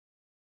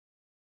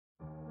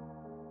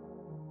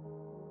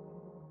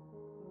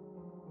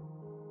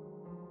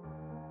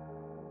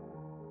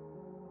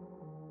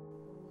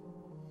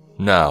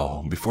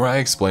Now, before I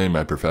explain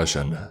my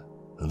profession,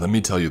 let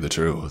me tell you the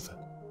truth.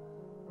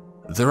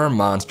 There are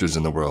monsters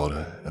in the world,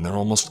 and they're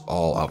almost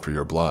all out for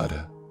your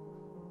blood.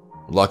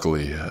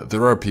 Luckily,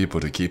 there are people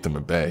to keep them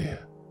at bay.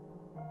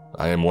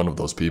 I am one of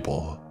those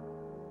people.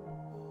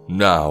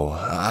 Now,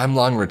 I'm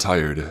long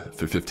retired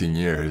for 15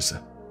 years,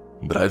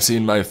 but I've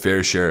seen my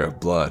fair share of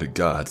blood,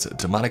 guts,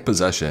 demonic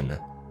possession,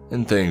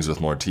 and things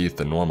with more teeth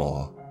than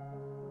normal.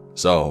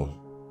 So,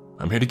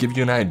 I'm here to give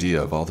you an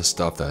idea of all the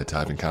stuff that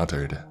I've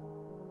encountered.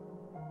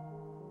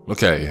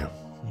 Okay,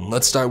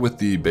 let's start with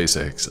the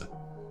basics.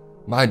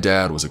 My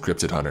dad was a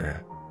cryptid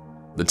hunter.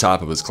 The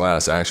top of his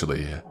class,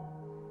 actually.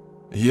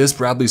 He has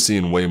probably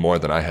seen way more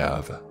than I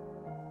have.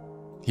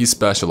 He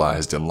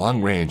specialized in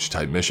long-range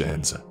type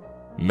missions,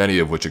 many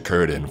of which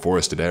occurred in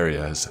forested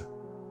areas.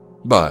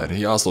 But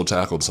he also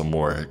tackled some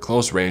more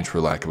close-range,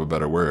 for lack of a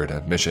better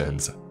word,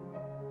 missions.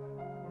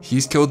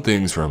 He's killed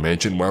things from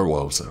ancient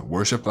werewolves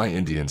worshipped by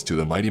Indians to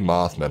the mighty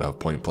Mothmen of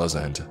Point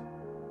Pleasant.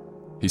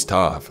 He's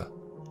tough,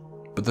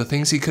 but the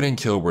things he couldn't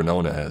kill were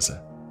known as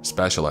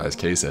specialized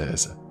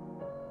cases.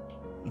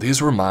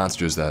 These were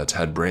monsters that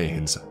had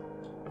brains,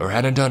 or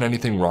hadn't done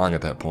anything wrong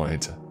at that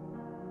point,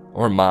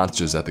 or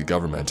monsters that the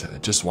government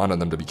just wanted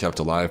them to be kept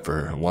alive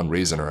for one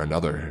reason or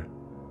another.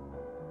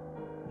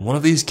 One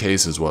of these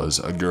cases was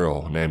a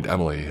girl named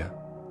Emily,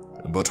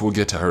 but we'll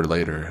get to her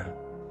later.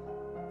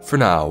 For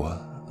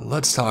now,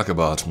 let's talk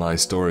about my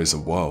stories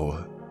of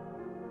woe.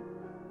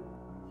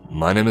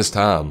 My name is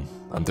Tom.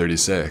 I'm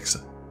 36.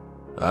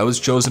 I was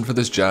chosen for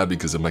this job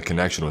because of my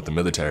connection with the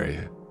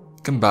military,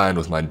 combined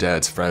with my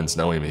dad's friends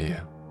knowing me.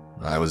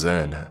 I was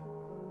in.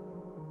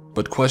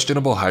 But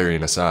questionable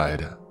hiring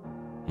aside,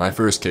 my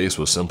first case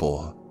was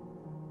simple.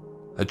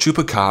 A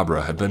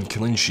chupacabra had been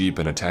killing sheep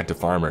and attacked a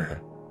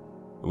farmer.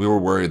 We were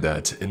worried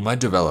that it might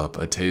develop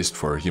a taste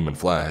for human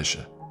flesh.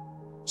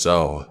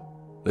 So,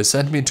 they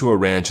sent me to a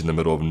ranch in the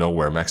middle of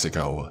nowhere,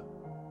 Mexico.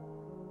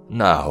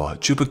 Now,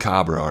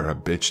 chupacabra are a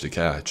bitch to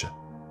catch,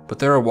 but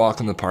they're a walk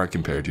in the park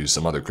compared to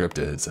some other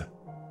cryptids.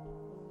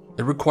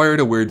 It required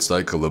a weird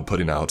cycle of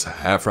putting out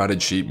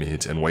half-rotted sheep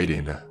meat and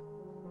waiting.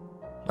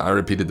 I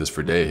repeated this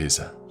for days,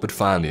 but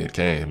finally it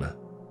came.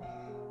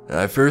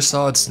 I first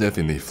saw it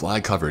sniffing the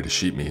fly-covered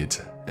sheep meat,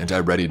 and I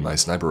readied my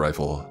sniper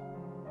rifle.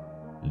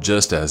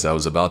 Just as I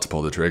was about to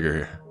pull the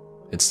trigger,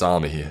 it saw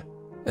me,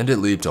 and it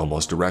leaped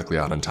almost directly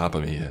out on top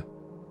of me.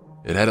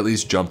 It had at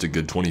least jumped a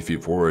good 20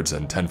 feet forwards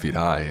and 10 feet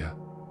high.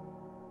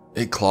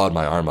 It clawed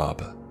my arm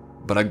up,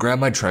 but I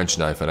grabbed my trench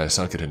knife and I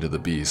sunk it into the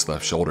beast's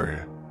left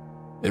shoulder.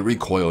 It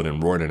recoiled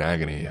and roared in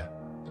agony.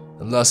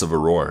 Less of a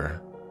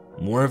roar,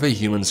 more of a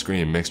human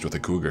scream mixed with a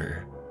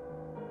cougar.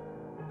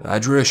 I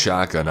drew a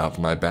shotgun out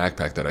from my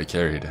backpack that I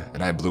carried,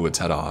 and I blew its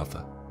head off.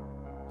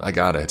 I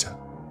got it,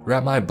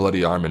 wrapped my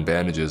bloody arm in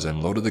bandages,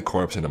 and loaded the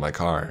corpse into my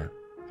car,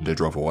 and I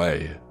drove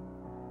away.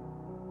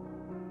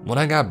 When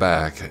I got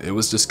back, it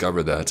was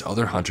discovered that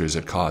other hunters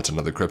had caught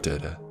another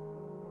cryptid,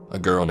 a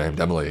girl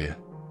named Emily.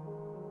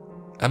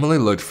 Emily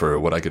looked, for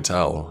what I could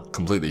tell,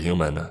 completely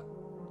human,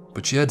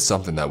 but she had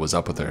something that was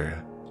up with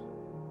her.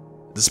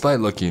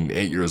 Despite looking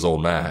 8 years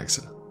old max,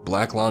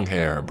 black long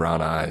hair,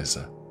 brown eyes,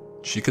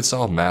 she could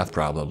solve math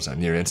problems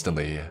near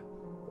instantly.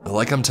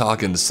 Like I'm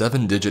talking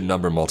 7-digit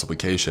number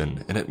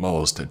multiplication in at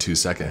most 2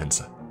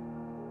 seconds.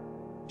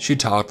 She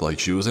talked like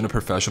she was in a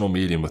professional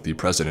meeting with the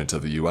President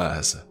of the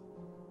US.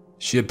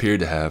 She appeared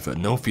to have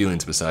no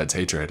feelings besides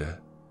hatred.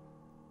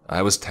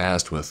 I was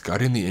tasked with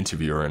guarding the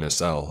interviewer in a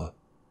cell.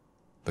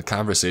 The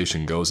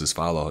conversation goes as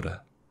followed.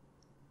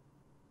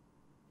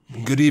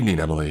 "Good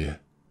evening, Emily."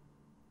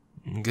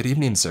 "Good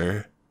evening,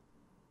 sir."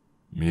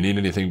 "You need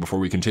anything before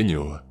we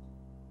continue?"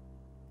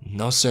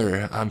 "No,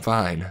 sir, I'm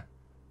fine."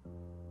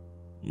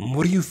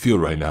 "What do you feel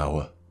right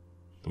now?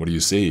 What do you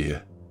see?"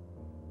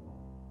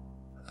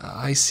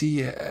 "I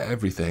see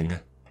everything.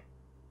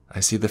 I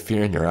see the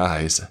fear in your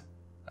eyes.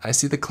 I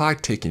see the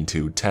clock ticking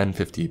to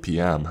 10:50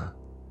 p.m.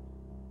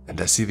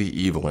 And I see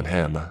the evil in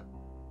him."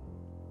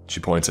 She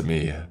points at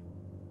me.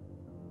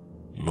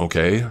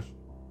 "Okay,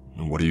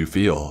 what do you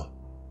feel?"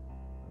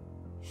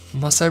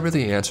 Must I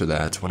really answer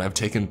that when I've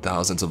taken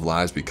thousands of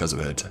lives because of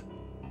it?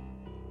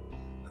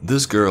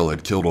 This girl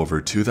had killed over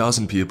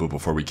 2,000 people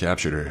before we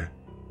captured her,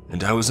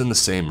 and I was in the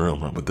same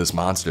room with this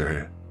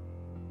monster.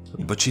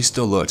 But she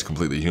still looked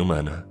completely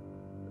human,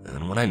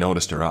 and when I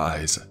noticed her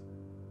eyes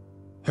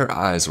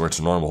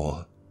weren't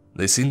normal.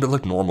 They seemed to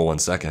look normal 1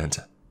 second,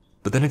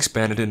 but then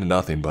expanded into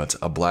nothing but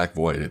a black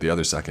void the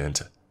other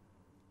second.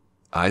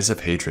 Eyes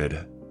of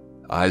hatred,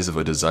 eyes of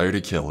a desire to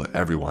kill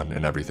everyone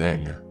and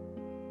everything.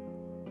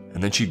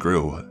 And then she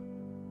grew.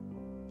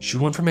 She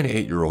went from an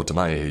 8-year-old to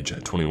my age,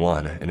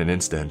 21, in an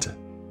instant.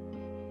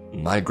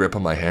 My grip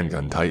on my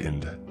handgun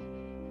tightened.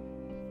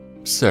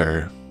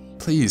 "Sir,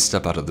 please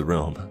step out of the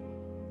room.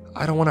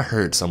 I don't want to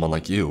hurt someone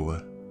like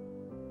you."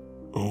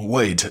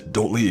 "Wait,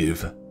 don't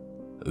leave,"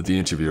 the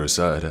interviewer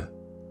said.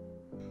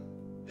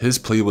 His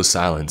plea was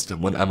silenced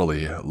when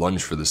Emily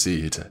lunged for the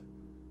seat.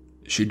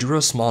 She drew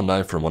a small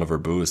knife from one of her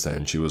boots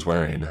that she was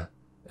wearing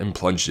and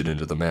plunged it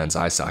into the man's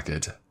eye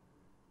socket.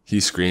 He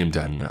screamed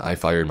and I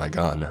fired my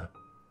gun.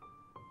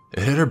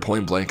 It hit her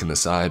point blank in the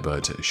side,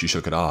 but she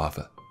shook it off.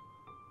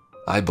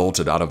 I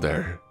bolted out of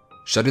there,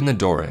 shutting the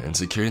door and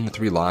securing the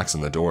 3 locks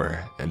on the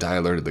door, and I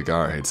alerted the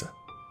guards.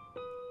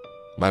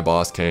 My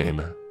boss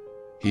came.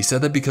 He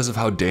said that because of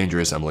how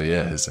dangerous Emily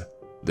is,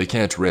 they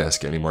can't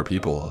risk any more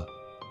people.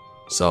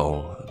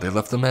 So, they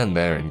left the men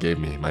there and gave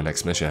me my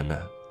next mission.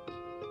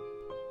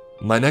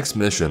 My next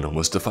mission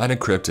was to find a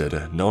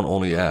cryptid known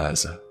only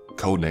as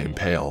Codename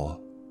Pale.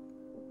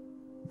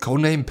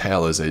 Codename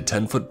Pale is a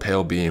 10-foot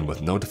pale being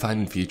with no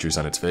defining features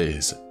on its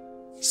face,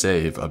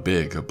 save a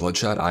big,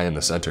 bloodshot eye in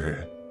the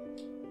center.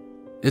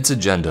 Its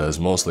agenda is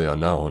mostly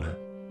unknown,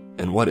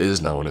 and what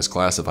is known is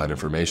classified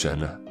information.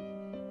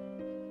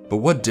 But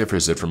what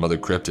differs it from other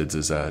cryptids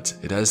is that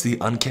it has the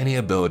uncanny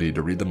ability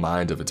to read the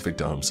mind of its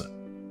victims,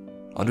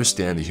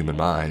 understand the human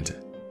mind,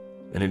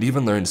 and it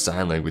even learned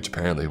sign language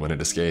apparently when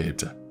it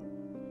escaped.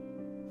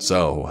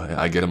 So,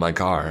 I get in my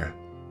car,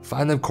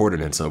 find the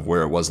coordinates of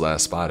where it was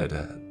last spotted,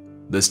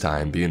 this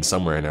time being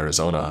somewhere in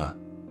Arizona,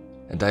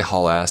 and I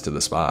haul ass to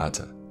the spot.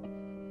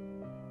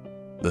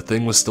 The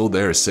thing was still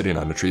there sitting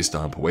on a tree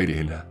stump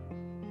waiting.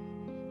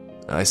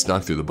 I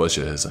snuck through the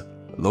bushes,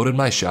 loaded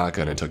my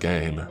shotgun and took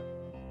aim.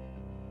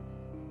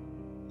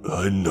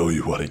 I know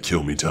you want to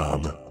kill me,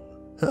 Tom.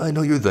 I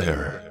know you're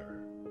there.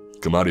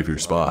 Come out of your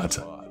spot.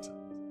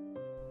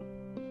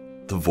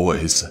 The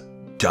voice.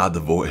 God, the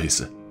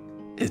voice.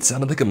 It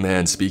sounded like a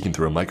man speaking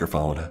through a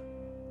microphone.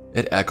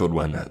 It echoed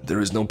when there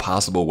is no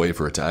possible way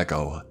for it to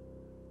echo.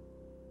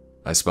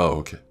 I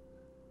spoke.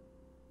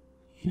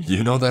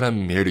 You know that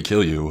I'm here to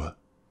kill you.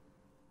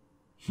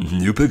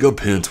 You pick up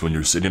hints when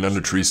you're sitting on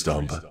a tree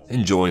stump,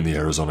 enjoying the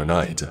Arizona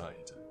night.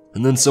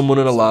 And then someone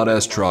in a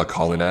loud-ass truck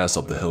hauling ass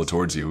up the hill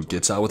towards you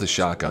gets out with a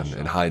shotgun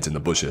and hides in the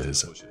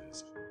bushes.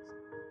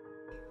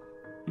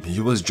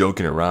 He was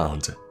joking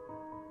around.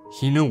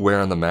 He knew where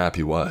on the map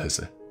he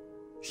was.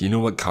 He knew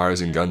what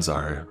cars and guns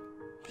are.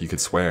 He could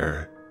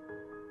swear.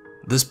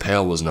 This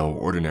Pale was no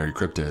ordinary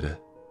cryptid.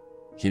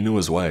 He knew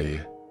his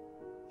way.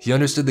 He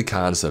understood the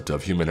concept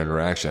of human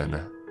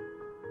interaction.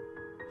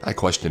 I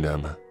questioned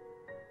him.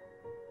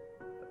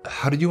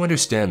 How did you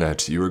understand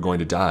that you were going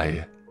to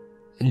die,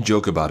 and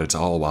joke about it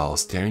all while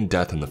staring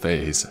death in the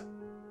face?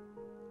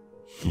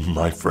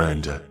 My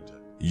friend,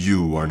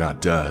 you are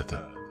not death.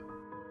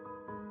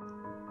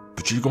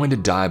 But you're going to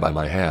die by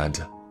my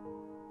hand.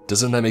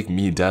 Doesn't that make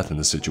me death in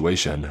this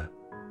situation?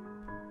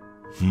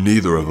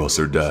 Neither of us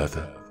are death.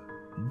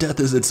 Death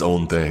is its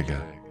own thing.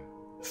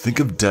 Think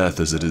of death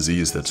as a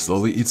disease that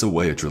slowly eats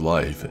away at your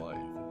life.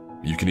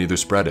 You can either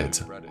spread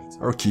it,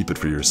 or keep it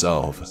for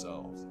yourself.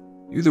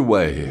 Either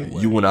way,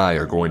 you and I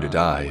are going to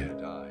die.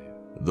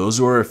 Those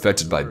who are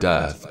affected by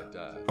death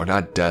are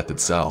not death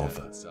itself.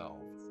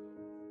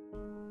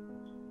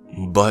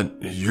 But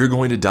you're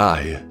going to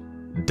die.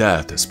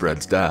 Death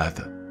spreads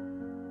death.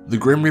 The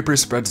Grim Reaper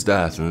spreads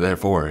death and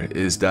therefore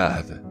is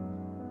death.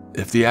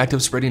 If the act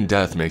of spreading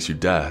death makes you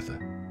death,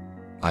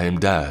 I am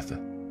death.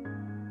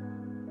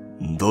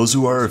 Those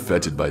who are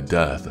affected by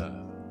death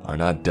are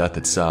not death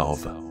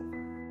itself.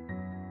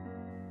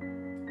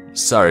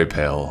 Sorry,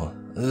 Pale.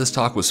 This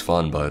talk was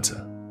fun, but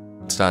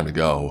it's time to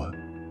go.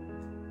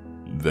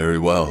 Very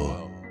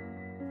well.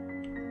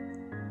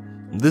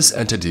 This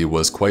entity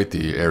was quite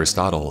the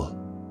Aristotle.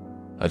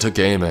 I took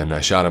aim and I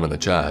shot him in the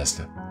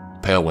chest.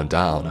 Pale went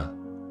down.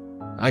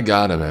 I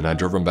got him and I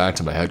drove him back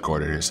to my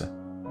headquarters,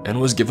 and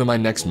was given my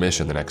next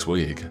mission the next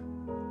week.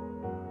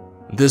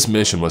 This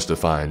mission was to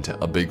find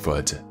a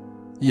Bigfoot.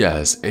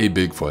 Yes, a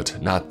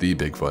Bigfoot, not the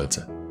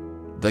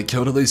Bigfoot, that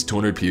killed at least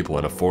 200 people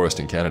in a forest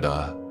in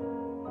Canada.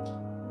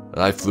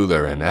 I flew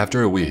there and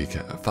after a week,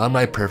 found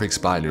my perfect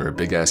spot near a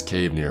big-ass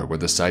cave near where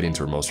the sightings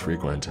were most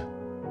frequent.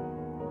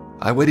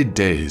 I waited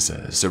days,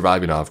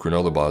 surviving off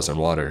granola bars and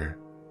water.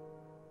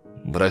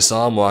 But I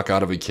saw him walk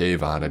out of a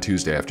cave on a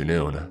Tuesday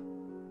afternoon.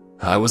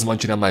 I was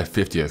munching on my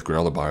 50th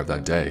granola bar of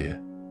that day.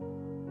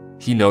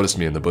 He noticed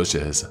me in the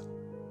bushes.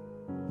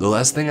 The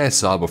last thing I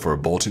saw before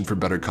bolting for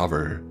better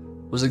cover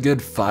was a good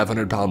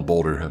 500-pound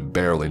boulder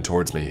barreling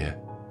towards me.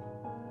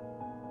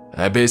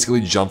 I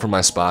basically jumped from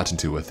my spot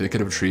into a thicket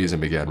of trees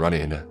and began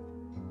running.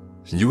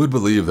 You would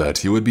believe that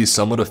he would be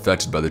somewhat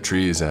affected by the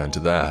trees, and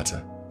to that,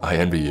 I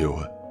envy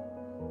you.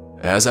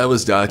 As I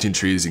was dodging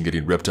trees and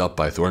getting ripped up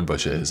by thorn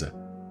bushes,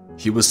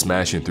 he was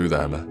smashing through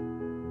them,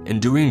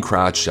 and doing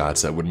crotch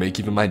shots that would make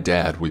even my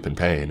dad weep in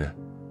pain.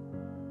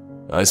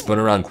 I spun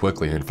around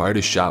quickly and fired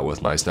a shot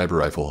with my sniper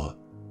rifle.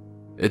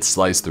 It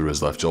sliced through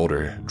his left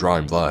shoulder,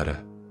 drawing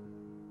blood.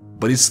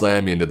 But he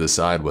slammed me into the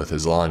side with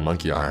his long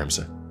monkey arms.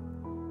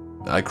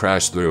 I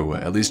crashed through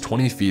at least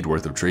 20 feet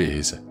worth of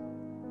trees.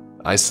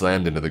 I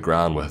slammed into the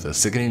ground with a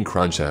sickening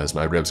crunch as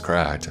my ribs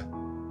cracked.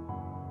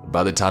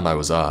 By the time I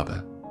was up,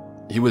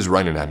 he was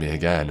running at me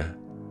again.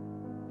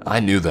 I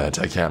knew that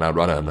I can't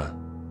outrun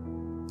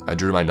him. I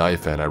drew my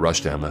knife and I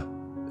rushed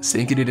him,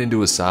 sinking it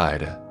into his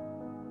side.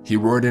 He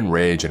roared in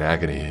rage and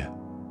agony.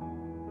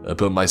 I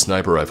put my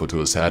sniper rifle to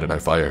his head and I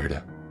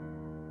fired.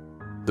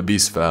 The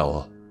beast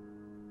fell.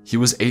 He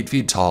was 8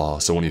 feet tall,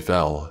 so when he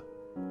fell,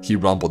 he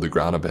rumpled the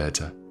ground a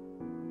bit.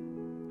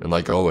 And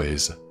like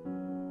always,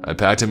 I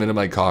packed him into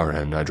my car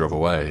and I drove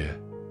away.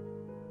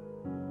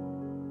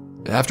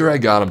 After I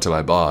got him to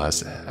my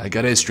boss, I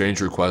got a strange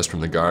request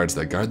from the guards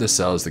that guard the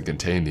cells that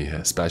contain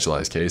the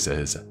specialized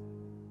cases.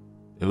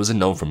 It was a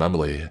note from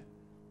Emily.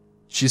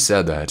 She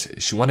said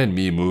that she wanted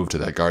me moved to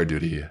that guard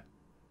duty.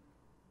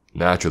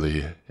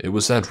 Naturally, it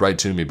was sent right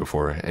to me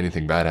before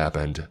anything bad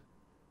happened.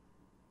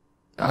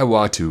 I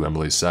walked to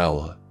Emily's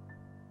cell.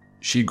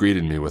 She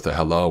greeted me with a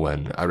hello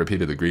and I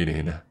repeated the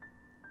greeting.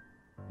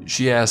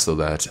 She asked though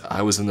that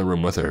I was in the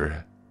room with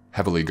her,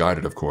 heavily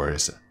guarded of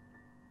course.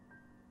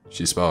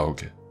 She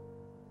spoke.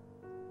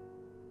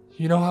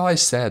 You know how I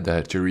said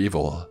that you're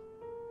evil?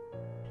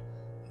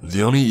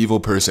 The only evil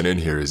person in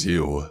here is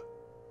you.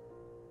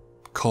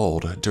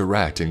 Cold,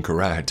 direct, and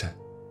correct.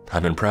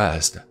 I'm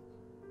impressed.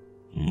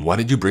 Why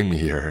did you bring me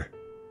here?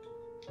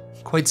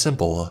 Quite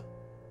simple.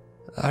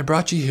 I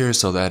brought you here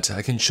so that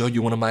I can show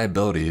you one of my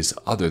abilities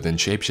other than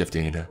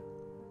shapeshifting.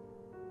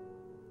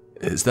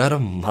 Is that a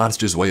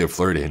monster's way of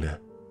flirting?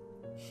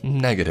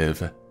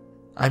 Negative.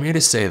 I'm here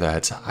to say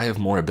that I have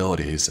more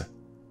abilities.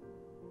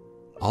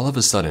 All of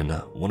a sudden,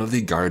 one of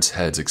the guards'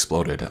 heads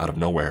exploded out of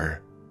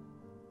nowhere.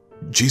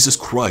 Jesus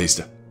Christ,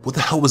 what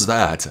the hell was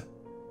that?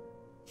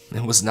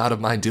 It was not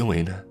of my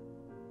doing.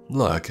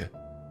 Look.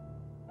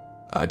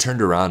 I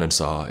turned around and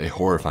saw a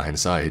horrifying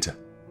sight.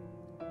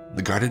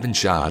 The guard had been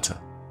shot.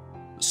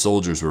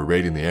 Soldiers were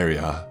raiding the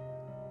area.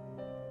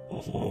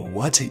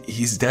 What?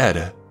 He's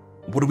dead.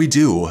 What do we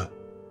do?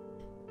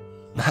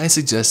 I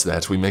suggest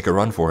that we make a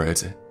run for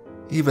it,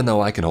 even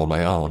though I can hold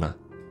my own.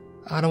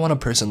 I don't want a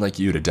person like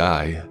you to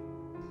die.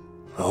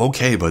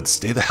 Okay, but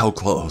stay the hell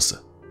close.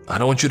 I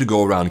don't want you to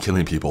go around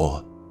killing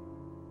people.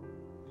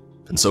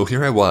 And so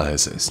here I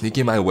was,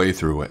 sneaking my way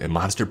through a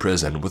monster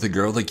prison with a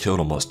girl that killed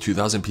almost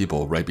 2,000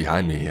 people right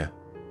behind me.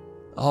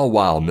 All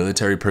while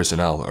military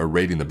personnel are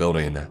raiding the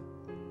building.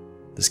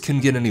 This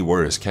couldn't get any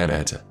worse, can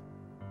it?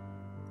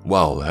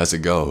 Well, as it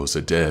goes,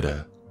 it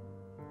did.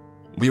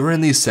 We were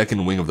in the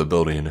second wing of the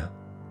building,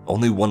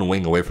 only one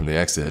wing away from the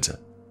exit,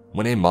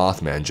 when a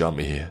Mothman jumped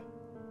me.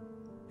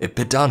 It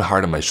bit down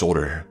hard on my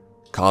shoulder,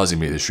 causing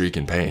me to shriek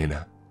in pain.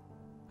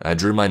 I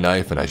drew my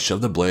knife and I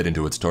shoved the blade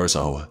into its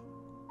torso.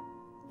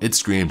 It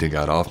screamed and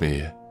got off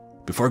me,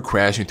 before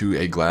crashing through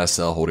a glass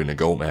cell holding a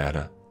goat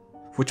man,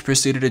 which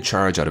proceeded to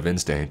charge out of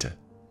instinct,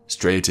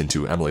 straight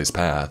into Emily's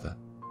path.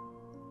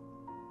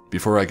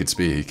 Before I could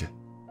speak,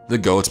 the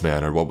goat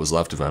man, or what was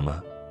left of him,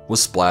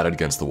 was splattered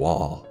against the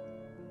wall.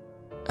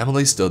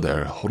 Emily stood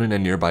there, holding a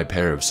nearby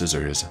pair of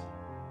scissors.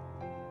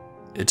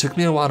 It took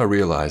me a while to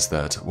realize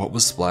that what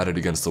was splattered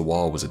against the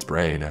wall was its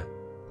brain.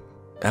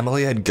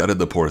 Emily had gutted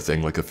the poor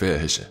thing like a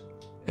fish,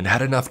 and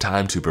had enough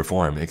time to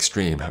perform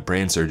extreme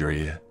brain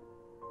surgery.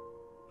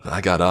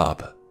 I got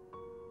up.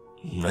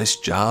 "Nice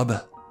job,"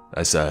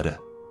 I said.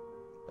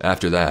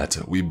 After that,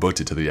 we booked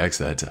it to the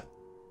exit.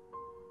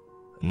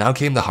 Now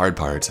came the hard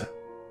part,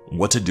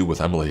 what to do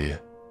with Emily.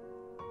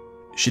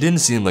 She didn't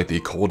seem like the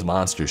cold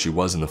monster she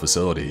was in the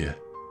facility.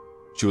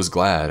 She was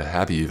glad,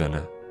 happy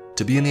even,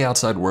 to be in the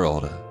outside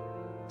world.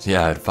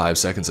 Yeah, 5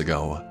 seconds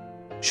ago,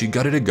 she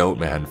gutted a goat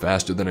man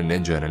faster than a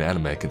ninja in an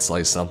anime could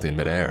slice something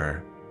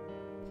midair.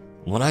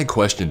 When I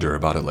questioned her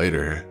about it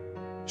later,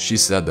 she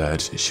said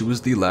that she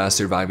was the last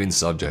surviving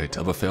subject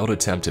of a failed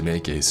attempt to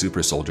make a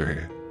super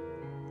soldier.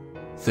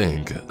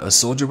 Think, a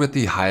soldier with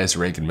the highest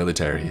rank in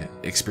military,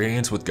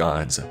 experience with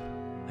guns,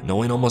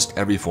 knowing almost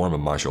every form of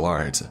martial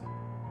arts,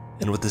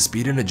 and with the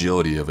speed and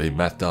agility of a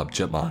methed up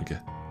chipmunk.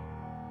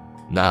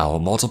 Now,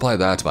 multiply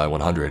that by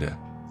 100,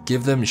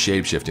 give them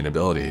shape-shifting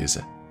abilities,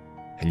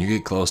 and you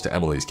get close to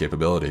Emily's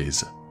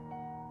capabilities.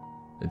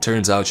 It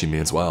turns out she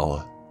means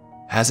well,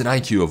 has an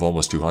IQ of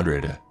almost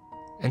 200,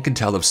 and can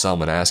tell if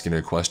someone asking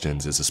her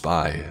questions is a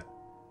spy.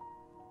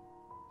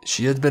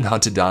 She had been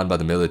hunted down by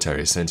the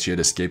military since she had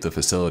escaped the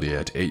facility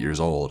at 8 years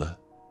old,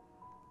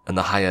 and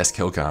the highest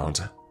kill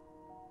count.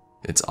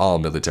 It's all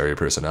military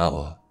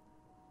personnel.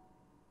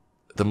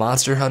 The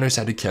monster hunters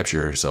had to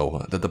capture her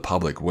so that the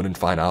public wouldn't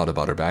find out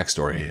about her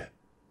backstory.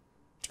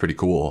 It's pretty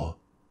cool.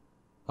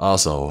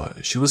 Also,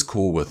 she was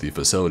cool with the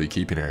facility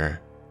keeping her,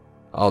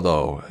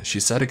 although she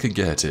said it could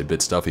get a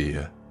bit stuffy,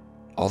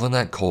 all in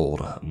that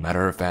cold,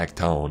 matter-of-fact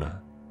tone.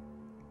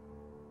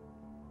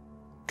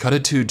 Cut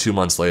it to 2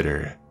 months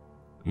later.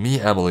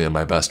 Me, Emily, and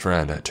my best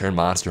friend, turned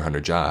monster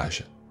hunter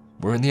Josh,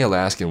 were in the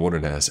Alaskan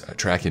wilderness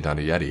tracking down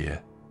a Yeti.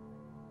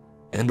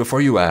 And before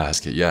you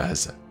ask,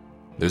 yes,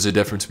 there's a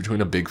difference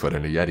between a Bigfoot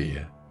and a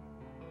Yeti.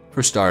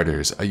 For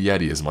starters, a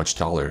Yeti is much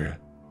taller.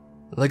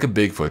 Like a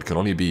Bigfoot could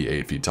only be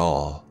 8 feet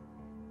tall.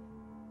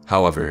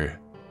 However,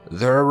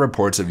 there are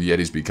reports of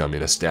Yetis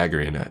becoming a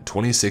staggering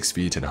 26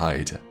 feet in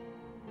height.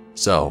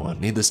 So,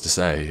 needless to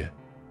say,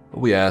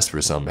 we asked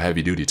for some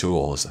heavy-duty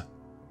tools.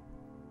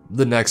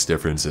 The next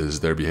difference is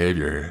their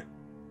behavior.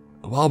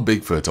 While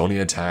Bigfoot only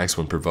attacks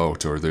when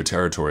provoked or their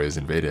territory is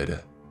invaded,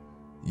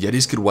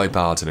 Yetis could wipe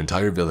out an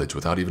entire village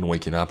without even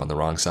waking up on the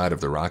wrong side of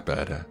their rock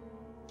bed.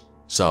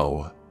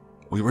 So,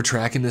 we were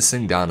tracking this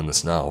thing down in the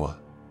snow.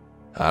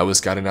 I was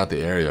scouting out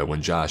the area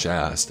when Josh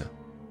asked,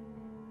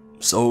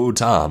 "So,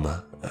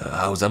 Tom,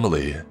 How's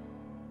Emily?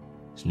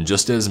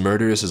 Just as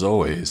murderous as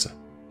always.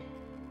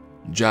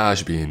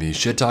 Josh being the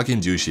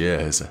shit-talking douche he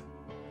is.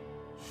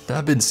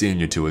 I've been seeing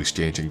you two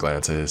exchanging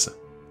glances.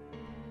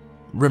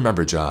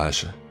 Remember,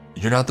 Josh,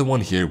 you're not the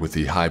one here with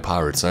the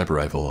high-powered sniper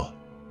rifle.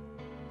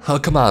 Oh,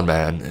 come on,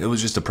 man, it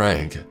was just a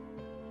prank.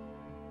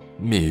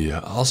 Me,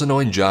 also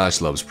knowing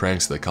Josh loves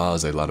pranks that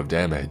cause a lot of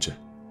damage.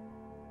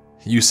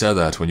 You said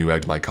that when you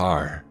egged my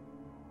car.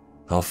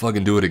 I'll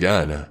fucking do it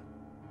again.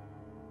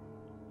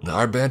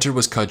 Our banter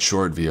was cut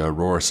short via a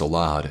roar so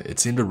loud it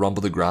seemed to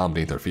rumble the ground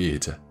beneath our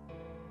feet,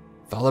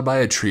 followed by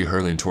a tree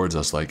hurtling towards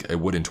us like a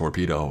wooden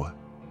torpedo.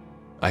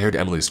 I heard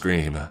Emily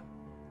scream,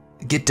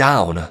 "Get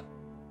down!"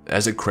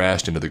 as it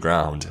crashed into the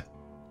ground,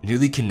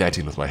 nearly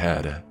connecting with my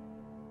head.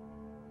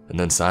 And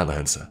then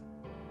silence.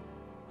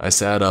 I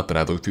sat up and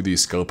I looked through the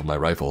scope of my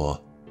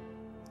rifle.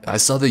 I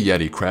saw the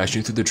Yeti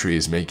crashing through the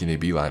trees, making a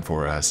beeline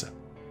for us.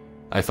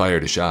 I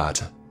fired a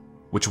shot,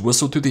 which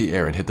whistled through the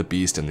air and hit the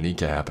beast in the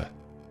kneecap.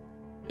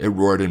 It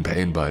roared in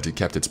pain, but it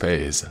kept its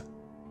pace.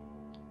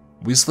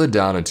 We slid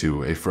down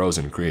into a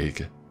frozen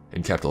creek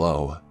and kept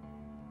low.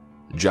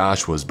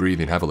 Josh was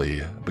breathing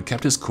heavily, but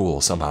kept his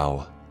cool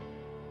somehow.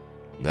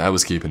 I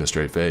was keeping a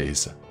straight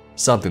face,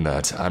 something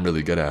that I'm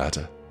really good at.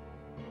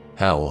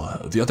 Hell,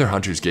 the other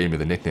hunters gave me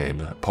the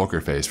nickname Poker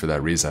Face for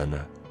that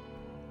reason.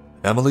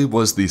 Emily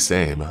was the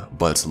same,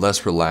 but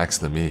less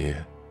relaxed than me.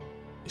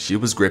 She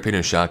was gripping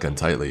her shotgun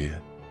tightly.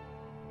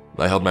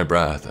 I held my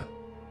breath.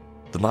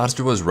 The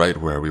monster was right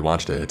where we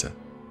wanted it.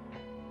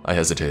 I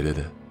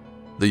hesitated.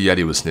 The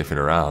Yeti was sniffing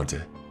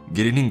around,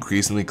 getting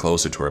increasingly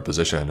closer to our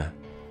position.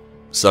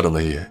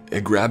 Suddenly,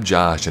 it grabbed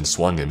Josh and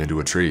swung him into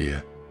a tree.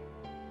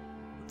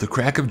 The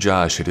crack of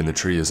Josh hitting the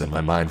tree is in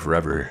my mind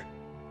forever.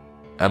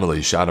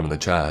 Emily shot him in the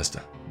chest,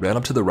 ran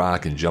up to the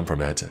rock and jumped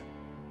from it,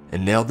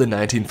 and nailed the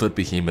 19-foot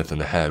behemoth in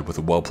the head with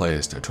a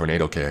well-placed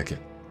tornado kick,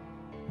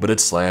 but it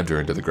slammed her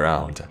into the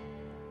ground.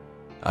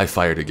 I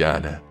fired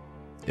again.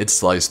 It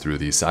sliced through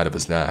the side of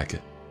his neck.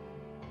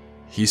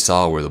 He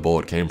saw where the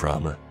bullet came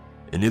from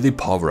and nearly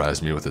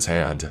pulverized me with his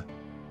hand.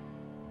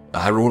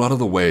 I rolled out of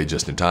the way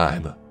just in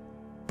time,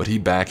 but he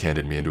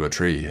backhanded me into a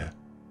tree.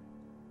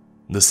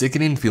 The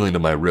sickening feeling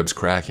of my ribs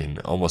cracking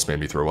almost made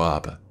me throw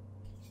up.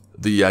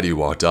 The Yeti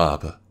walked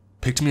up,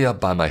 picked me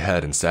up by my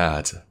head and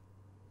sat.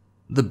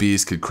 The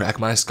beast could crack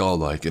my skull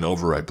like an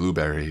overripe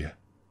blueberry.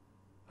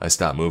 I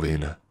stopped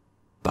moving,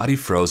 body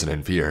frozen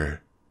in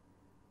fear.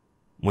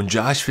 When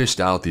Josh fished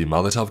out the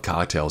Molotov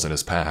cocktails in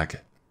his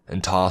pack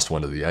and tossed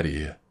one to the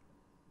Yeti,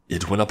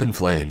 it went up in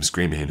flames,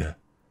 screaming.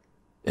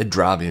 It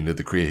dropped me into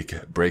the creek,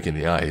 breaking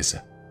the ice,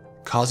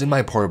 causing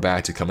my poor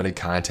back to come into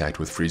contact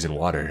with freezing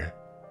water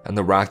and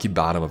the rocky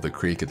bottom of the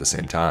creek at the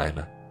same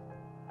time.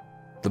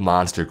 The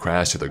monster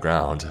crashed to the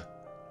ground,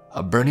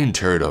 a burning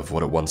turd of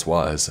what it once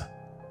was.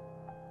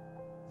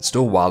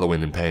 Still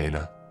wallowing in pain,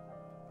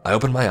 I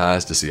opened my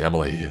eyes to see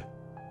Emily.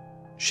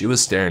 She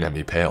was staring at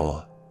me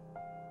pale.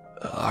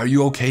 "Are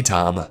you okay,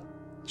 Tom?"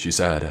 she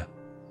said.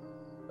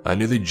 I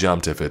nearly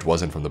jumped if it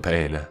wasn't from the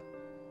pain.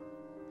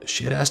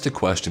 She had asked a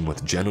question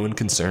with genuine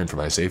concern for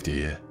my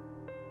safety.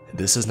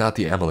 This is not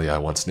the Emily I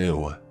once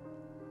knew.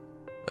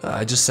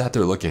 I just sat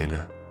there looking.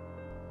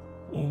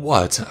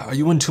 "What? Are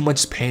you in too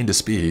much pain to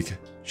speak?"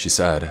 she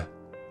said.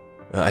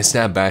 I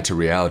snapped back to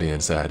reality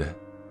and said,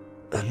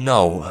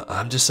 "No,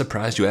 I'm just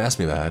surprised you asked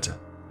me that."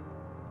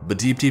 But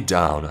deep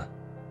down,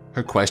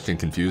 her question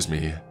confused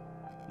me.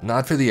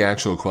 Not for the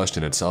actual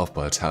question itself,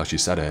 but how she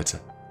said it.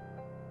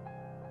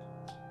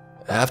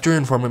 After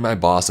informing my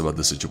boss about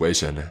the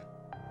situation,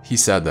 he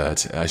said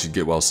that I should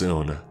get well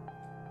soon.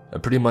 A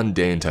pretty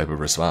mundane type of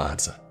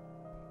response.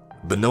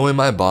 But knowing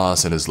my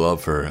boss and his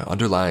love for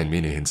underlying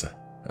meanings,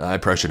 I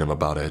pressured him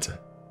about it.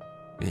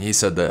 He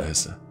said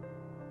this: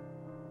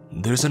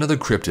 "There's another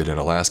cryptid in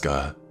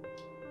Alaska."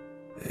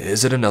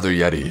 "Is it another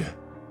Yeti?"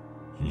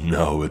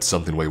 "No, it's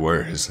something way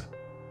worse."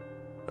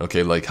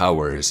 "Okay, like how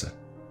worse?"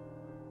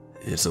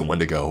 "It's a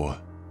Wendigo."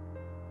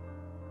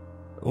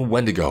 A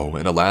Wendigo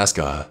in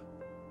Alaska.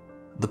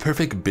 The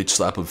perfect bitch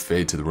slap of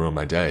fate to ruin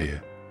my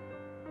day.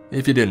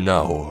 If you didn't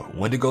know,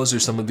 Wendigos are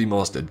some of the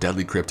most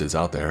deadly cryptids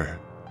out there.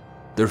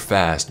 They're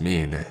fast,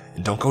 mean,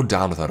 and don't go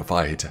down without a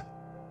fight.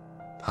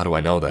 How do I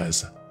know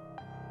this?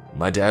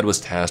 My dad was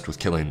tasked with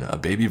killing a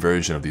baby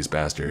version of these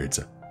bastards.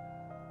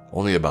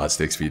 Only about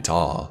 6 feet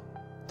tall,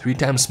 3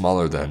 times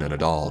smaller than an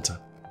adult,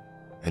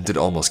 and it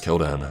almost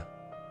killed him.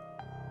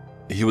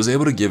 He was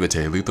able to give it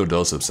a lethal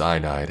dose of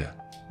cyanide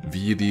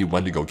via the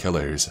Wendigo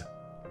killers.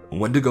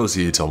 Wendigos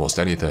eat almost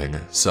anything,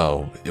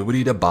 so it would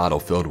eat a bottle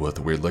filled with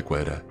weird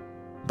liquid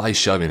by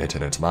shoving it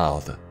in its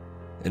mouth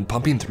and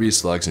pumping 3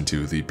 slugs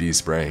into the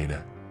beast's brain.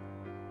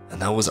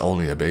 And that was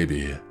only a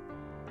baby.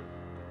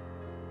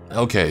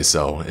 Okay,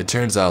 so it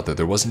turns out that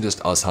there wasn't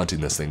just us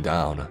hunting this thing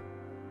down.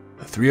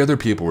 3 other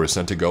people were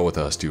sent to go with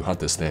us to hunt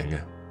this thing.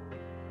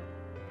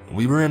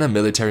 We were in a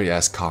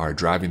military-esque car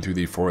driving through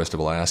the forest of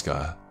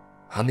Alaska,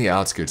 on the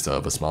outskirts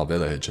of a small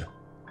village.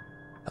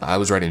 I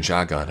was riding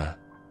shotgun.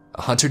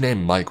 A hunter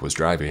named Mike was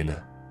driving.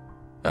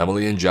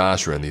 Emily and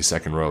Josh were in the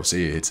second row of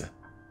seats.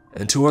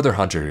 and 2 other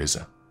hunters,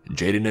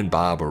 Jaden and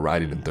Bob, were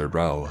riding in third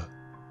row.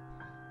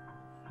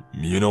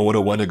 You know what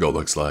a Wendigo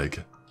looks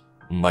like?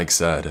 Mike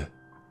said.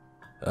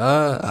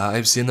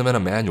 I've seen them in a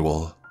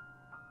manual.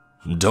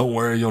 Don't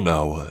worry, you'll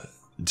know.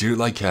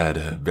 Deer-like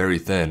head, very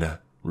thin,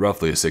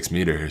 roughly 6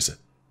 meters.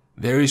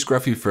 Very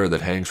scruffy fur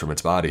that hangs from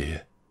its body.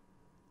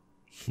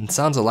 It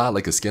sounds a lot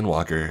like a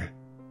skinwalker.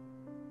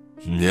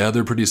 Yeah,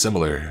 they're pretty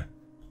similar.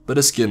 But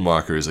a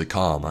skinwalker is a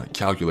calm,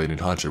 calculating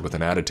hunter with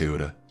an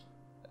attitude,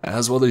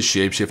 as well as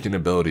shape-shifting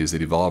abilities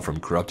that evolve from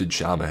corrupted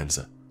shamans.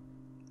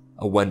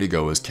 A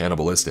Wendigo is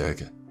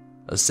cannibalistic,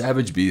 a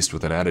savage beast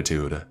with an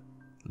attitude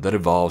that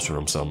evolves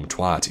from some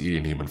twat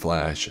eating human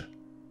flesh.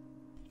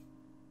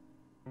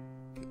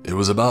 It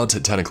was about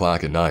 10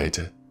 o'clock at night.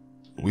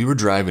 We were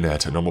driving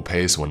at a normal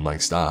pace when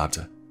Mike stopped.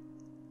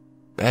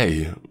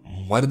 "Hey,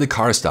 why did the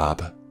car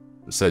stop?"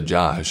 said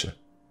Josh.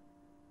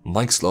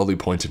 Mike slowly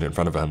pointed in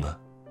front of him.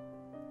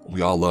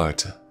 We all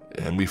looked,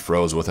 and we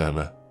froze with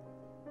him.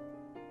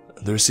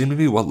 There seemed to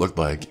be what looked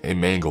like a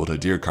mangled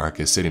deer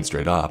carcass sitting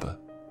straight up.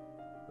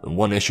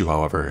 One issue,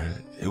 however,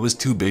 it was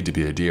too big to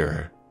be a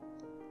deer.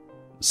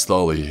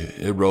 Slowly,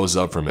 it rose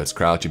up from its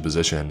crouching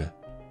position.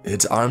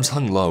 Its arms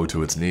hung low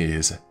to its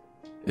knees.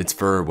 Its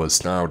fur was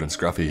snarled and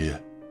scruffy.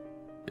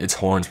 Its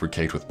horns were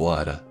caked with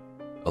blood,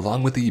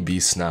 along with the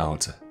beast's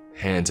snout,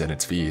 hands, and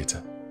its feet.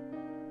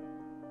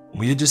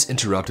 We had just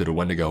interrupted a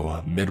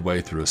Wendigo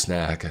midway through a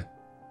snack.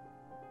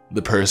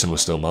 The person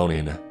was still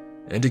moaning,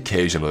 and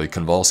occasionally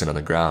convulsing on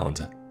the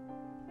ground.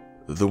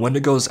 The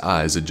Wendigo's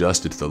eyes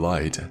adjusted to the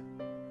light,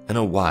 and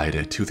a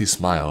wide, toothy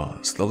smile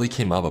slowly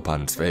came up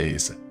upon its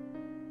face.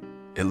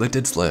 It licked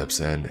its lips,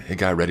 and it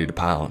got ready to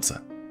pounce.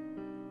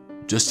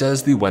 Just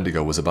as the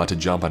Wendigo was about to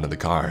jump onto the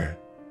car,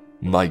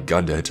 Mike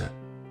gunned it,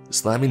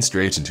 slamming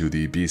straight into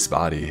the beast's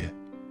body.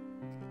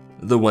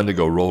 The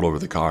Wendigo rolled over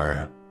the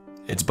car,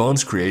 its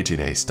bones creating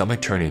a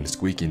stomach-turning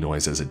squeaking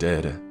noise as it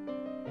did.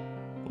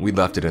 We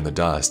left it in the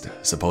dust,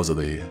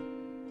 supposedly.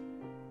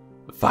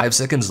 5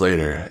 seconds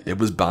later, it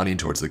was bounding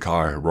towards the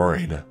car,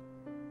 roaring.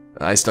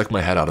 I stuck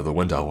my head out of the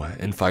window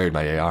and fired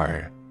my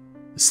AR.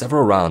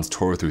 Several rounds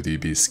tore through the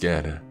beast's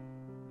skin,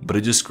 but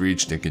it just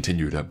screeched and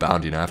continued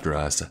bounding after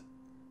us.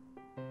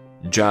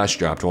 Josh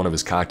dropped one of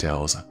his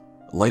cocktails,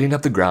 lighting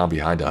up the ground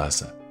behind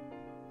us.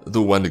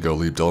 The Wendigo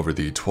leaped over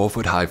the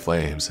 12-foot-high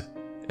flames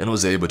and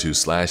was able to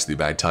slash the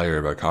back tire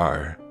of our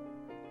car.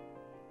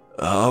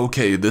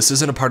 "Okay, this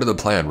isn't a part of the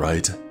plan,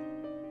 right?"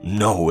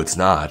 "No, it's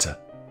not."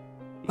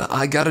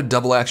 "I got a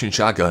double-action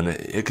shotgun.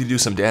 It could do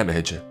some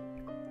damage."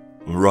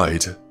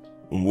 "Right.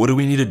 What do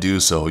we need to do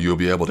so you'll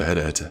be able to hit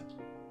it?"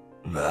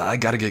 "I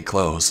gotta get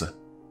close."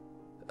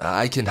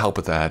 "I can help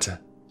with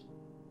that."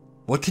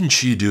 "What can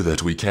she do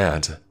that we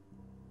can't?"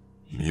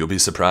 "You'll be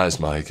surprised,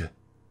 Mike."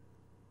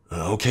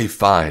 "Okay,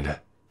 fine.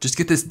 Just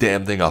get this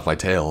damn thing off my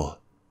tail."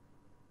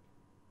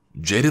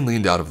 Jaden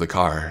leaned out of the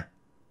car.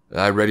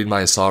 I readied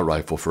my assault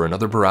rifle for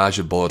another barrage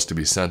of bullets to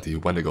be sent the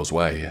Wendigo's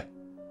way.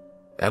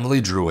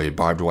 Emily drew a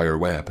barbed wire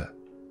whip.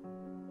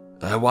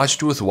 I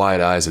watched with wide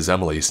eyes as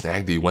Emily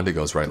snagged the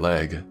Wendigo's right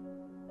leg.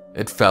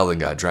 It fell and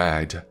got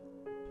dragged.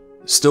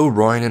 Still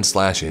roaring and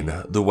slashing,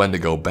 the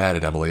Wendigo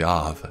batted Emily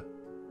off.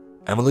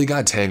 Emily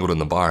got tangled in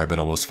the barb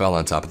and almost fell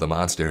on top of the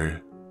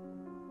monster.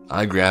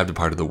 I grabbed a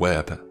part of the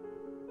whip.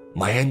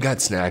 My hand got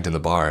snagged in the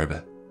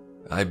barb.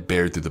 I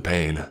bared through the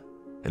pain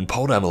and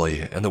pulled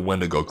Emily and the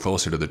Wendigo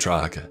closer to the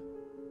truck.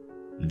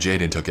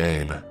 Jaden took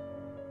aim,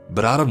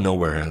 but out of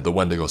nowhere, the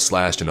Wendigo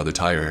slashed another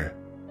tire.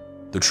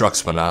 The truck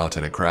spun out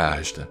and it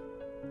crashed.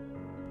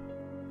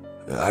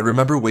 I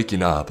remember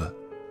waking up.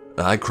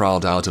 I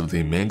crawled out of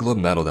the mangle of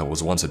metal that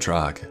was once a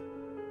truck.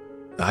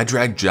 I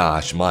dragged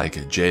Josh, Mike,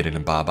 Jaden,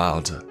 and Bob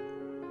out.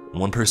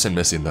 One person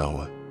missing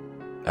though,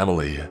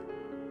 Emily.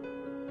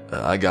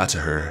 I got to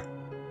her.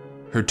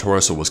 Her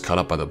torso was cut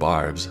up by the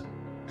barbs.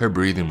 Her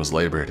breathing was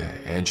labored,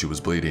 and she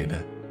was bleeding.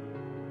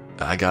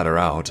 I got her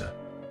out,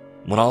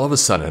 when all of a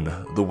sudden,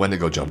 the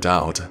Wendigo jumped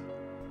out.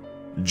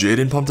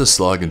 Jaden pumped a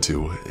slug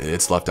into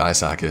its left eye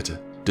socket,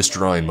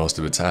 destroying most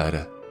of its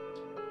head.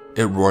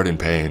 It roared in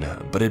pain,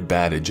 but it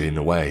batted Jaden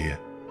away.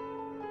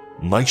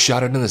 Mike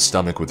shot it in the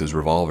stomach with his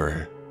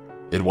revolver.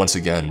 It once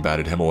again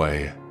batted him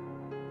away.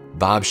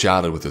 Bob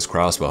shot it with his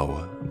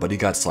crossbow, but he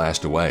got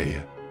slashed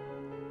away.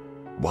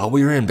 While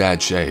we were in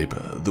bad shape,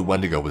 the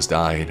Wendigo was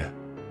dying.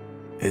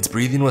 Its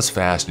breathing was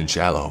fast and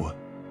shallow.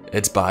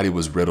 Its body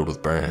was riddled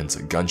with burns,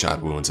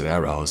 gunshot wounds, and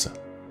arrows.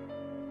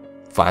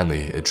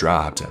 Finally, it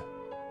dropped,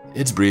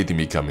 its breathing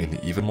becoming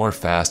even more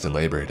fast and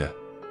labored.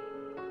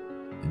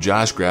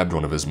 Josh grabbed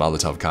one of his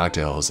Molotov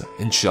cocktails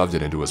and shoved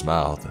it into his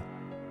mouth.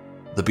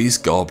 The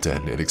beast gulped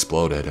and it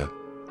exploded.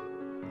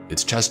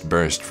 Its chest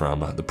burst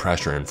from the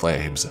pressure and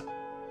flames.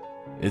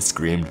 It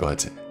screamed,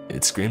 but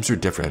its screams were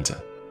different,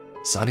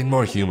 sounding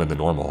more human than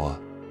normal.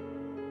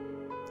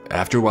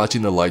 After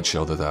watching the light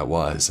show that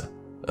was,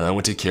 I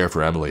went to care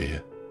for Emily.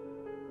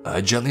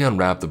 I gently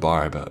unwrapped the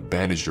barb,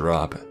 bandaged her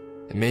up,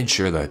 and made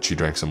sure that she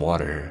drank some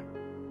water.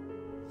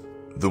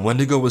 The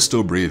Wendigo was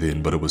still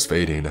breathing, but it was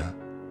fading.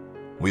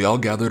 We all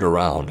gathered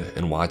around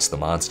and watched the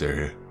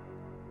monster.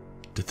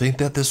 To think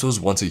that this was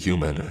once a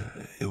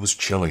human, it was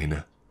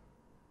chilling.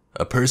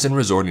 A person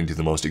resorting to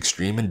the most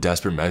extreme and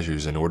desperate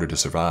measures in order to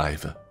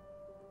survive.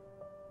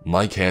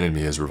 Mike handed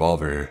me his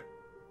revolver.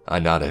 I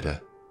nodded.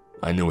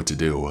 I knew what to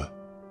do.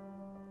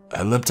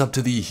 I limped up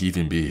to the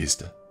heaving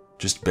beast,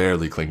 just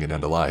barely clinging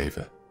onto life,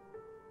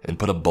 and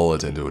put a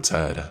bullet into its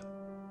head.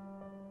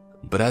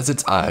 But as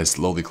its eyes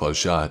slowly closed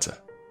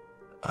shut,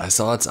 I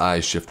saw its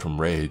eyes shift from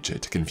rage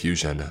to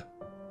confusion,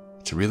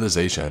 to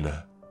realization,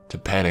 to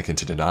panic and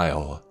to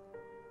denial.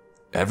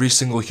 Every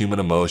single human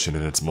emotion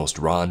in its most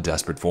raw and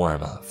desperate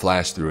form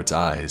flashed through its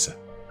eyes,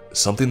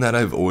 something that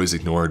I've always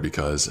ignored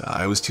because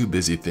I was too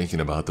busy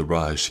thinking about the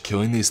rush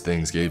killing these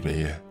things gave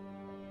me.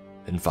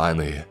 And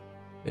finally,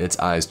 its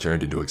eyes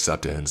turned into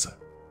acceptance,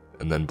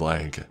 and then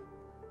blank.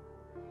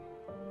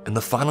 In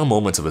the final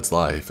moments of its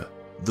life,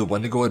 the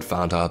Wendigo had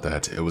found out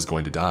that it was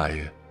going to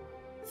die,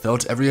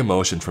 felt every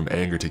emotion from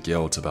anger to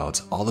guilt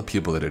about all the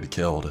people that it had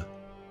killed,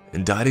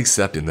 and died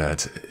accepting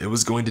that it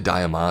was going to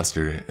die a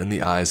monster in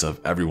the eyes of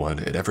everyone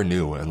it ever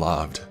knew and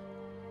loved.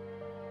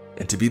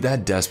 And to be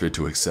that desperate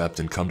to accept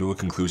and come to a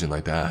conclusion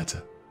like that,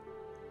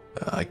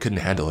 I couldn't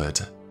handle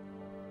it.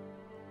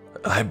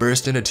 I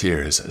burst into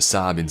tears,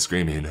 sobbing,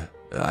 screaming.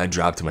 I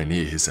dropped to my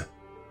knees.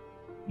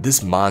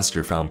 This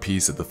monster found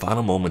peace at the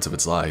final moments of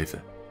its life,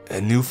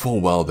 and knew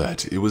full well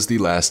that it was the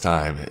last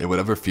time it would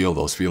ever feel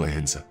those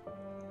feelings.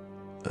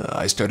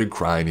 I started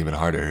crying even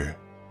harder.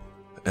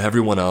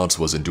 Everyone else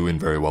wasn't doing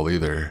very well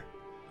either.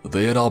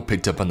 They had all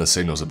picked up on the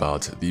signals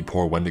about the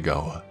poor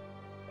Wendigo.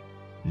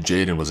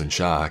 Jaden was in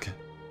shock.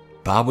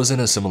 Bob was in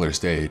a similar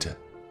state.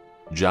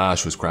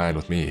 Josh was crying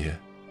with me.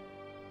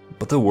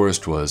 But the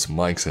worst was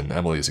Mike's and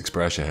Emily's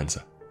expressions.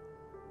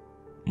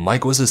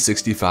 Mike was a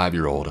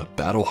 65-year-old,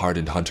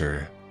 battle-hardened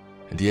hunter,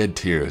 and he had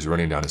tears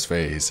running down his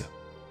face.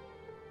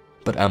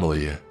 But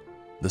Emily,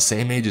 the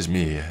same age as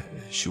me,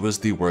 she was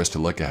the worst to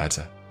look at.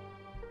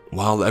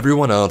 While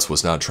everyone else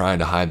was not trying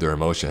to hide their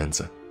emotions,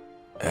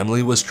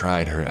 Emily was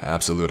trying her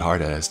absolute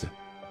hardest.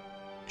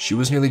 She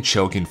was nearly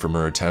choking from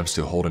her attempts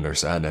to hold in her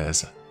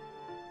sadness,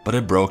 but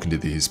it broke into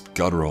these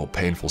guttural,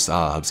 painful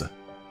sobs.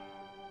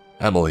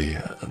 Emily,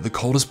 the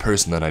coldest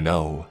person that I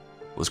know,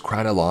 was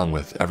crying along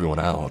with everyone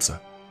else.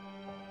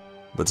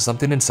 But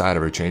something inside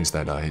of her changed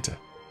that night,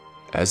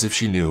 as if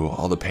she knew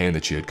all the pain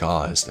that she had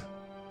caused.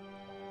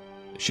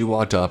 She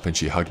walked up and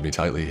she hugged me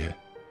tightly.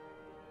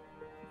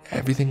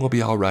 "Everything will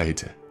be all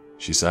right,"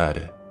 she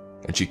said,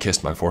 and she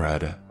kissed my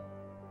forehead.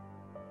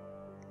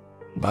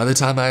 By the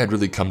time I had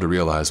really come to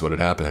realize what had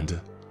happened,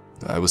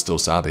 I was still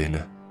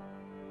sobbing.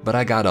 But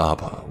I got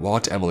up,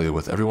 walked Emily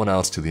with everyone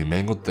else to the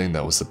mangled thing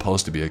that was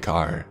supposed to be a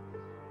car,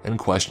 and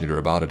questioned her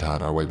about it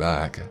on our way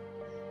back.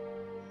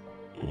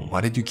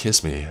 "Why did you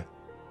kiss me?"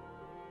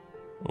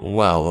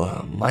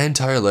 "Well, my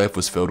entire life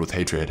was filled with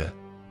hatred.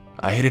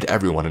 I hated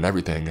everyone and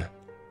everything.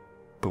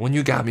 But when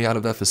you got me out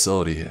of that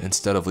facility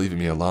instead of leaving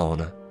me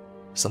alone,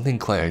 something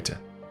clicked.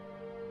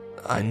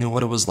 I knew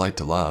what it was like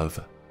to love."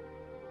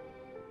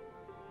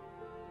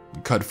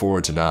 Cut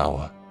forward to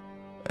now.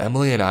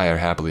 Emily and I are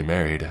happily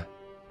married.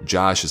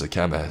 Josh is a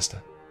chemist.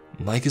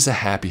 Mike is a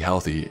happy,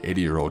 healthy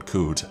 80-year-old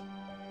coot.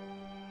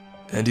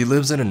 And he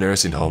lives in a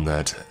nursing home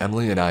that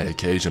Emily and I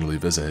occasionally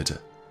visit.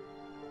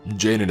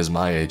 Jaden is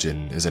my age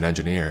and is an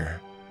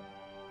engineer.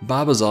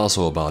 Bob is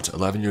also about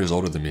 11 years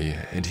older than me,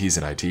 and he's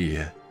in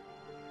IT.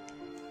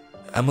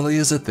 Emily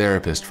is a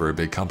therapist for a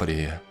big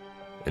company,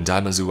 and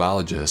I'm a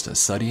zoologist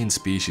studying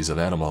species of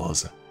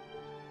animals.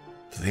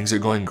 Things are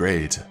going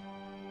great.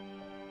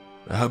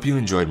 I hope you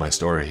enjoyed my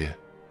story,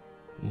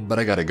 but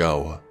I gotta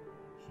go.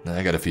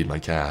 I gotta feed my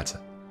cat.